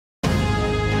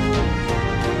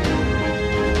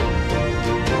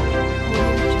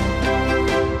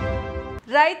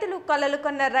రైతులు కలలు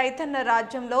కన్న రైతన్న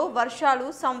రాజ్యంలో వర్షాలు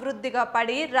సమృద్ధిగా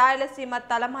పడి రాయలసీమ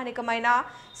తలమానికమైన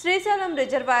శ్రీశైలం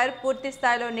రిజర్వాయర్ పూర్తి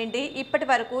స్థాయిలో నిండి ఇప్పటి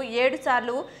వరకు 7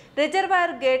 సార్లు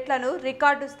రిజర్వాయర్ గేట్లను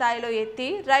రికార్డు స్థాయిలో ఎత్తి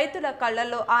రైతుల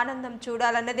కళ్లలో ఆనందం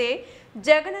చూడాలన్నదే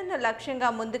జగనన్న లక్ష్యంగా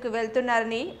ముందుకు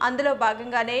వెళ్తున్నారని అందులో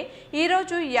భాగంగానే ఈ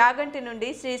రోజు యాగంటి నుండి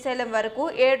శ్రీశైలం వరకు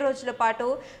 7 రోజుల పాటు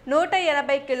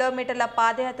 180 కిలోమీటర్ల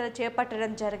పాదయాత్ర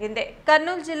చేపట్టడం జరిగింది.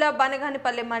 కర్నూలు జిల్లా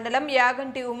బనగానిపల్లి మండలం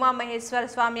యాగంటి ఉమామహేశ్వర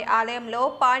స్వామి ఆలయంలో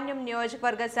పాణ్యం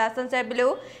నియోజకవర్గ శాసనసభ్యులు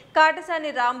కాటసాని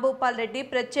రాంభూపాల్ రెడ్డి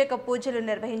ప్రత్యేక పూజలు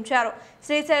నిర్వహించారు.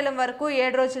 శ్రీశైలం వరకు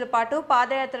 7 రోజుల పాటు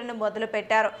పాదయాత్రను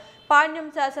మొదలుపెట్టారు. పాణ్యం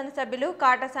శాసనసభ్యులు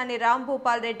కాటసాని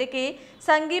రాంభూపాల్ రెడ్డికి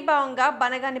సంఘీభావంగా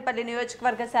బనగానిపల్లి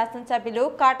నియోజకవర్గ శాసనసభ్యులు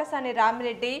కాటసాని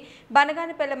రామిరెడ్డి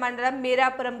బనగానిపల్లి మండలం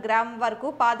మీరాపురం గ్రామం వరకు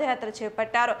పాదయాత్ర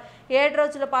చేపట్టారు. 7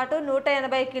 రోజుల పాటు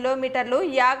 180 కిలోమీటర్లు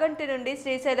యాగంటి నుండి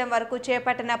శ్రీశైలం వరకు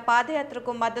చేపట్టిన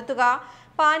పాదయాత్రకు మద్దతుగా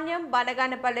పాణ్యం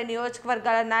బనగానపల్లి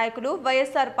నియోజకవర్గాల నాయకులు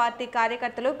వైఎస్ఆర్ పార్టీ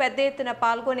కార్యకర్తలు పెద్ద ఎత్తున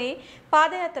పాల్గొని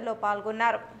పాదయాత్రలో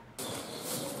పాల్గొన్నారు.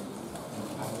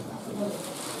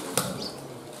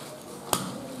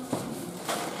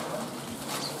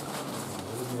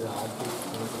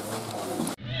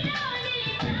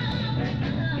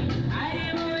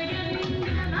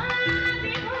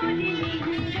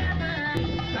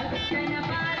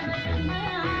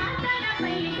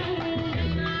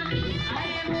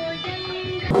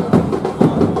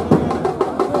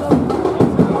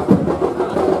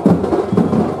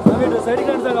 సైడ్